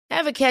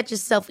Ever catch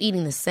yourself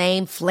eating the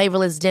same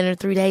flavorless dinner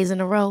 3 days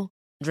in a row?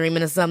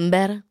 Dreaming of something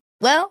better?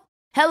 Well,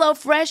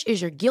 HelloFresh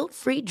is your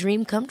guilt-free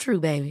dream come true,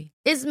 baby.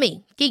 It's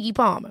me, Keke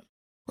Palmer.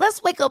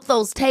 Let's wake up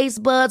those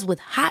taste buds with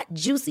hot,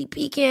 juicy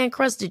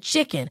pecan-crusted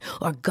chicken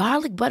or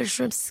garlic butter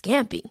shrimp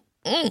scampi.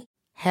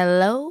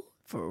 Hello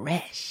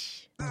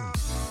Fresh.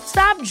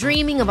 Stop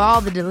dreaming of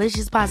all the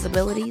delicious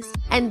possibilities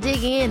and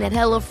dig in at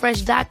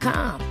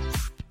HelloFresh.com.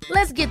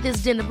 Let's get this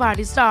dinner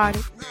party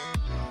started.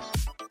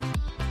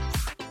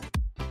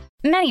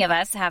 Many of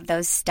us have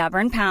those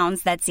stubborn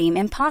pounds that seem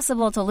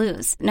impossible to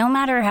lose, no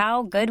matter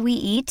how good we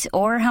eat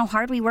or how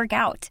hard we work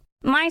out.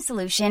 My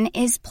solution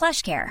is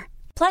PlushCare.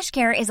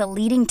 PlushCare is a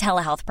leading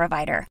telehealth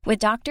provider with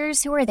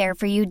doctors who are there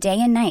for you day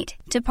and night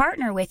to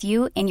partner with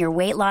you in your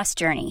weight loss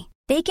journey.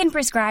 They can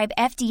prescribe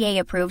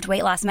FDA-approved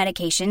weight loss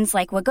medications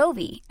like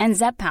Wegovy and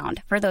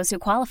Zepbound for those who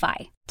qualify.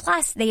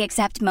 Plus, they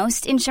accept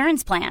most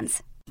insurance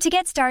plans. To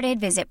get started,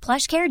 visit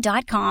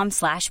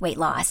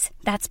plushcare.com/weightloss.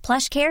 That's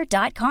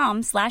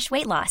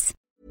plushcare.com/weightloss.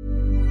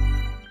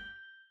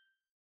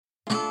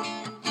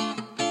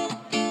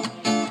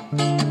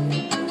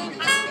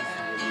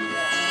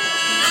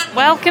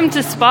 Welcome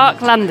to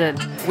Spark London.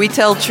 We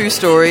tell true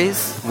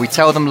stories. We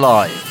tell them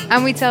live.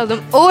 And we tell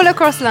them all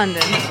across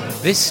London.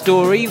 This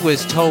story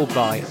was told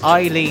by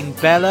Eileen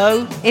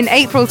Bellow in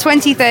April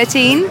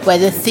 2013, where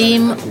the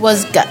theme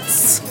was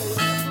guts.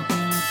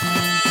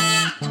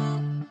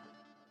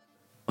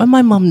 When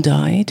my mum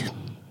died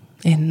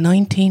in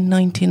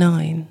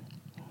 1999,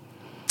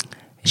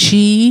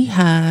 she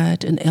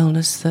had an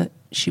illness that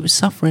she was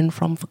suffering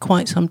from for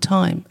quite some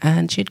time,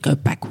 and she'd go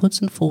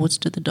backwards and forwards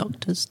to the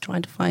doctors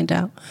trying to find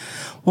out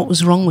what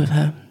was wrong with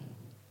her.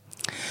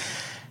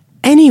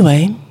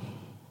 Anyway,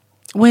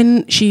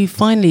 when she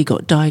finally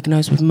got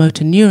diagnosed with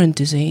motor neuron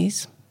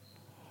disease,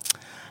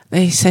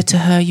 they said to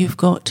her, "You've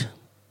got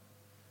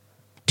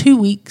 2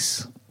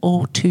 weeks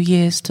or 2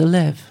 years to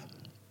live."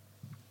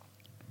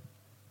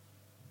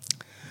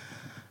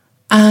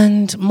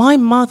 And my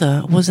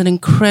mother was an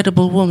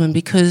incredible woman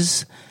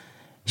because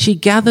she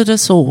gathered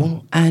us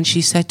all and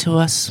she said to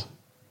us,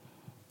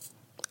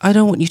 "I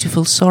don't want you to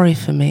feel sorry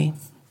for me.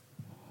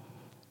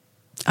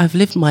 I've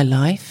lived my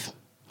life."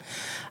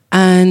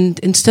 And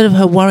instead of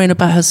her worrying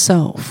about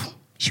herself,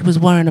 she was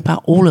worrying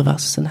about all of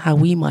us and how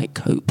we might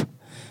cope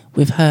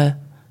with her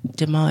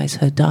demise,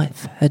 her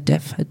death, her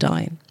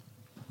dying.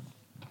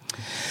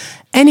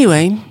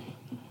 Anyway,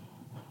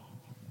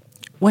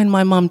 when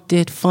my mum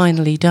did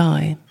finally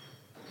die,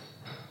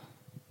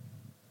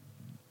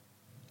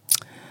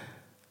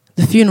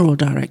 the funeral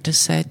director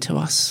said to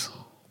us,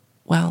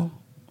 "Well,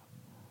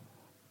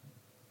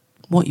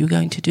 what are you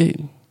going to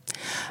do?"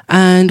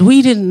 And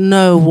we didn't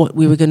know what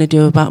we were going to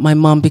do about my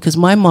mum because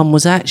my mum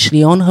was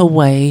actually on her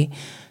way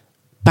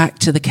back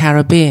to the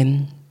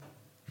Caribbean.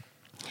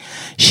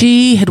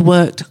 She had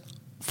worked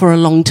for a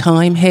long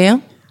time here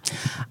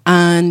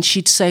and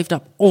she'd saved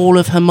up all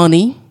of her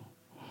money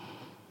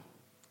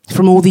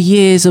from all the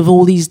years of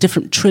all these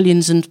different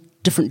trillions and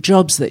different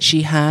jobs that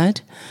she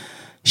had.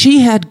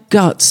 She had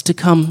guts to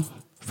come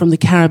from the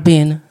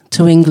Caribbean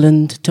to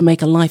England to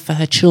make a life for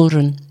her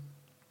children.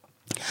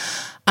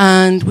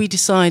 And we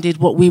decided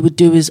what we would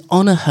do is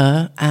honour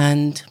her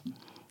and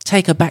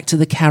take her back to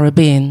the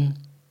Caribbean.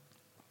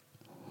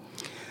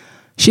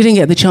 She didn't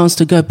get the chance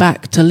to go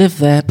back to live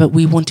there, but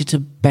we wanted to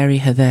bury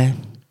her there.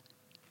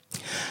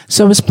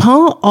 So as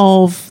part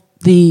of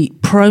the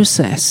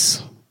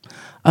process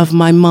of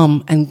my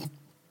mum and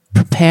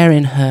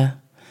preparing her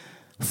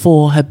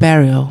for her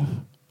burial,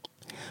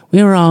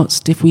 we were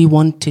asked if we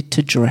wanted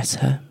to dress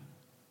her.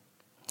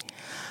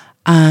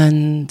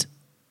 And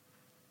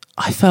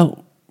I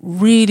felt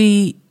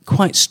really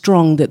quite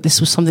strong that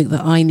this was something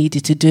that I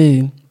needed to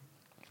do.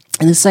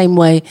 In the same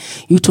way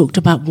you talked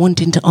about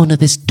wanting to honour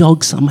this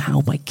dog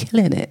somehow by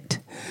killing it,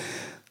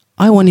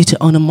 I wanted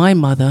to honour my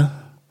mother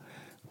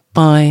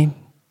by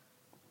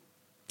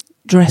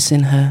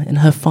dressing her in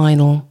for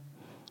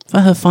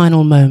her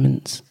final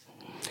moments.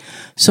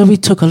 So we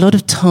took a lot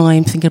of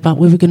time thinking about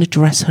where we're going to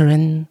dress her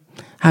in,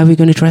 how we're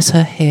going to dress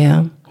her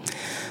hair,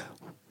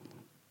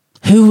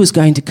 who was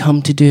going to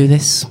come to do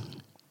this.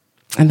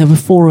 And there were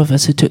 4 of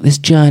us who took this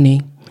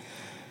journey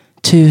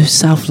to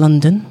South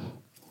London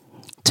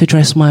to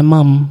dress my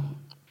mum.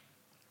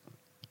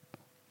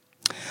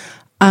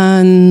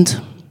 And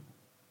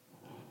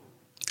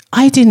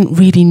I didn't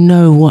really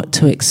know what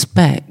to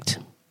expect.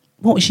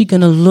 What was she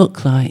going to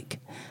look like?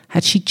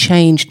 Had she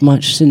changed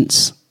much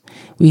since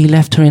we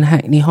left her in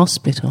Hackney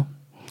Hospital?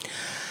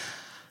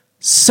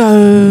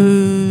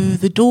 So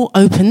the door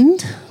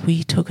opened,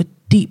 we took a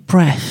deep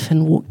breath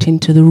and walked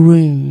into the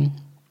room.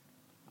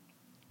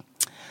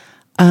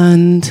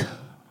 And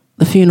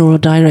the funeral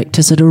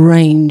directors had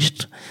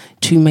arranged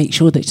to make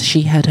sure that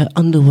she had her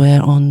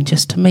underwear on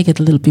just to make it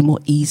a little bit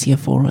more easier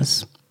for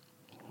us.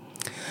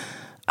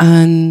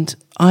 And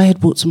I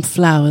had bought some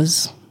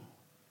flowers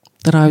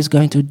that I was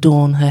going to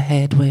adorn her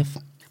head with.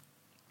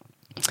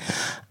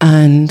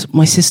 And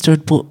my sister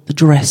had bought the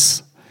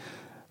dress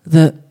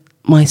that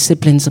my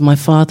siblings and my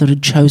father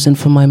had chosen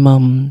for my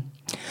mum.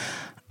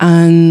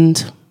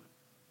 And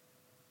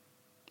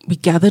we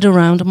gathered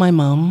around my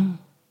mum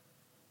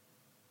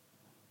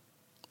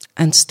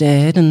and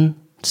stared and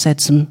said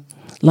some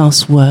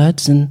last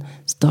words and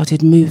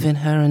started moving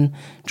her and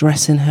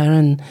dressing her,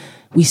 and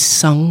we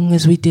sung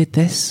as we did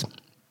this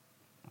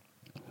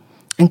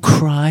and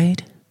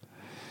cried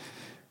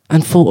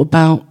and thought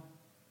about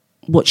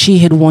what she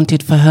had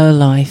wanted for her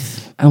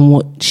life and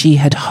what she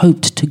had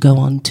hoped to go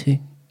on to.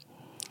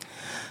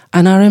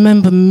 And I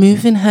remember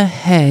moving her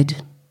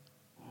head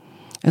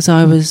as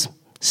I was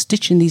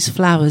stitching these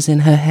flowers in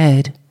her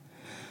head,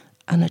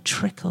 and a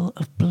trickle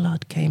of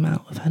blood came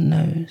out of her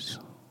nose.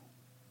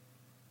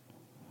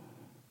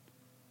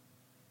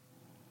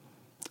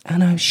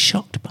 And I was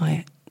shocked by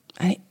it.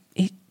 And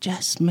it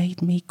just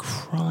made me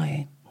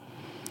cry.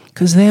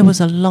 Because there was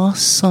a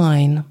last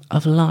sign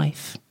of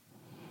life.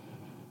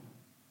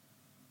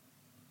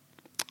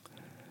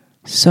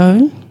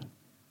 So,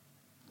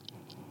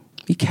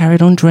 we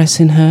carried on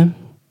dressing her.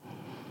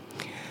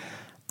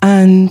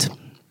 And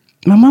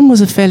my mum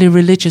was a fairly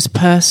religious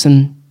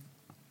person.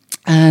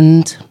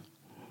 And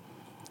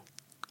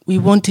we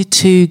wanted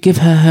to give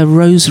her her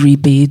rosary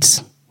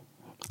beads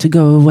to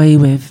go away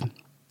with.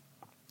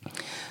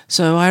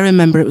 So I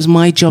remember it was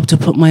my job to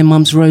put my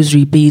mum's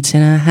rosary beads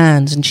in her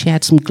hands, and she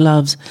had some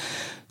gloves.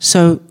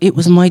 So it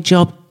was my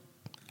job,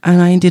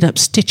 and I ended up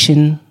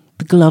stitching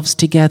the gloves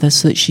together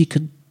so that she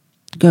could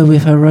go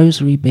with her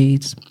rosary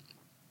beads.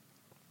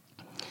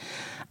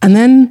 And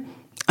then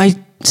I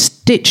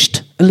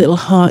stitched a little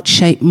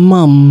heart-shaped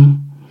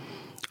mum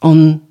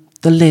on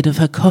the lid of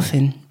her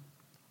coffin.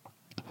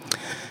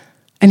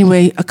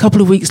 Anyway, a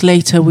couple of weeks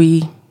later,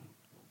 we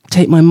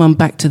take my mum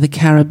back to the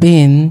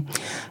Caribbean,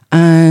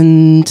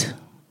 and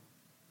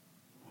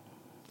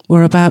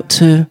we're about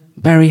to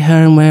bury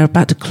her, and we're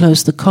about to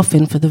close the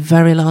coffin for the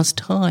very last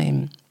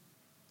time.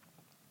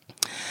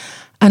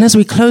 And as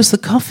we close the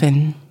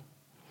coffin,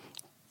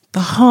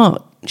 the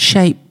heart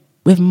shape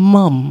with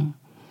Mum,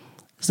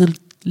 as the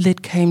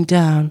lid came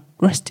down,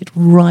 rested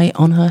right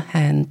on her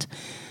hand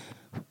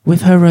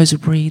with her rosary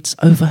beads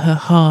over her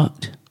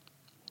heart.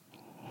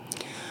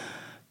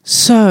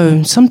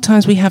 So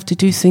sometimes we have to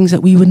do things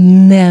that we would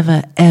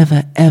never,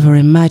 ever, ever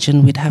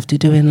imagine we'd have to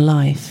do in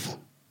life.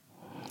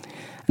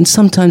 And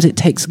sometimes it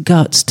takes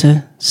guts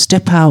to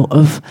step out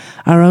of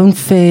our own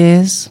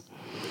fears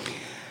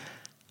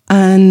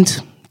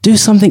and do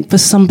something for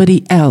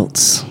somebody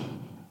else.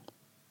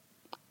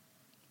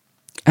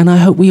 And I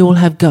hope we all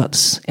have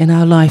guts in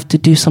our life to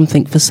do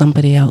something for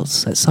somebody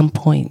else at some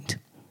point.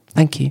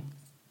 Thank you.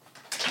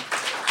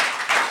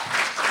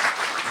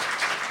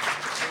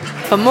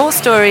 For more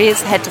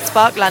stories, head to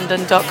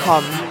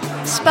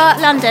sparklondon.com. Spark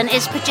London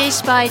is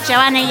produced by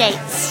Joanna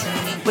Yates.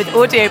 With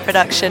audio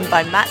production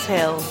by Matt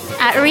Hill.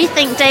 At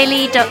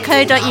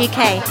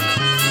rethinkdaily.co.uk.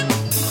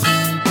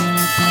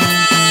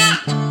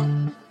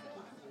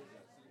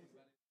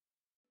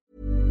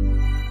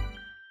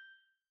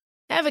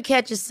 Ever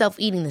catch yourself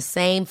eating the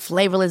same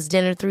flavorless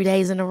dinner 3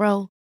 days in a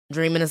row?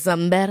 Dreaming of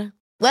something better?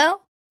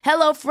 Well,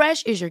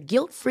 HelloFresh is your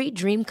guilt-free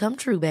dream come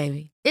true,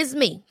 baby. It's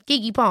me,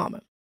 Keke Palmer.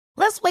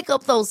 Let's wake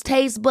up those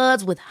taste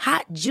buds with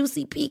hot,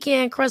 juicy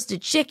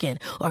pecan-crusted chicken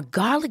or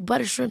garlic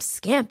butter shrimp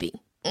scampi.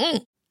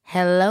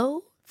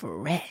 Hello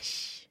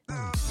Fresh.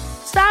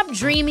 Stop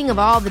dreaming of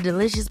all the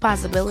delicious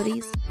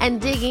possibilities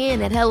and dig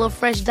in at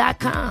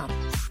HelloFresh.com.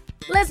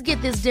 Let's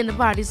get this dinner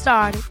party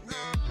started.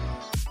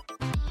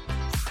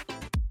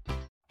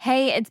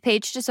 Hey, it's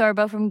Paige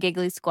DeSorbo from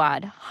Giggly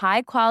Squad.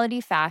 High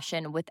quality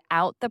fashion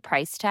without the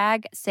price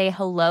tag. Say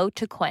hello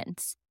to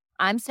Quince.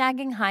 I'm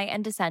snagging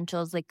high-end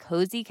essentials like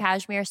cozy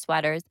cashmere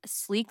sweaters,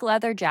 sleek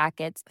leather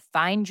jackets,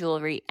 fine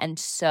jewelry, and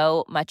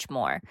so much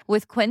more.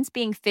 With Quince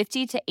being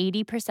 50 to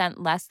 80%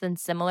 less than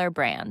similar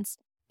brands.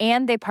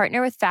 And they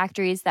partner with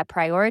factories that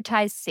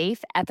prioritize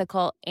safe,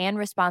 ethical, and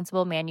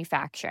responsible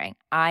manufacturing.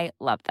 I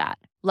love that.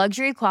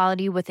 Luxury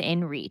quality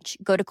within reach.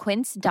 Go to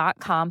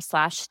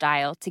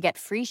quince.com/style to get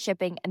free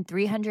shipping and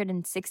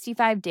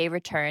 365-day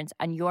returns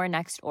on your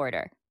next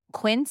order.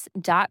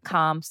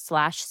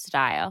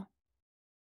 Quince.com/style.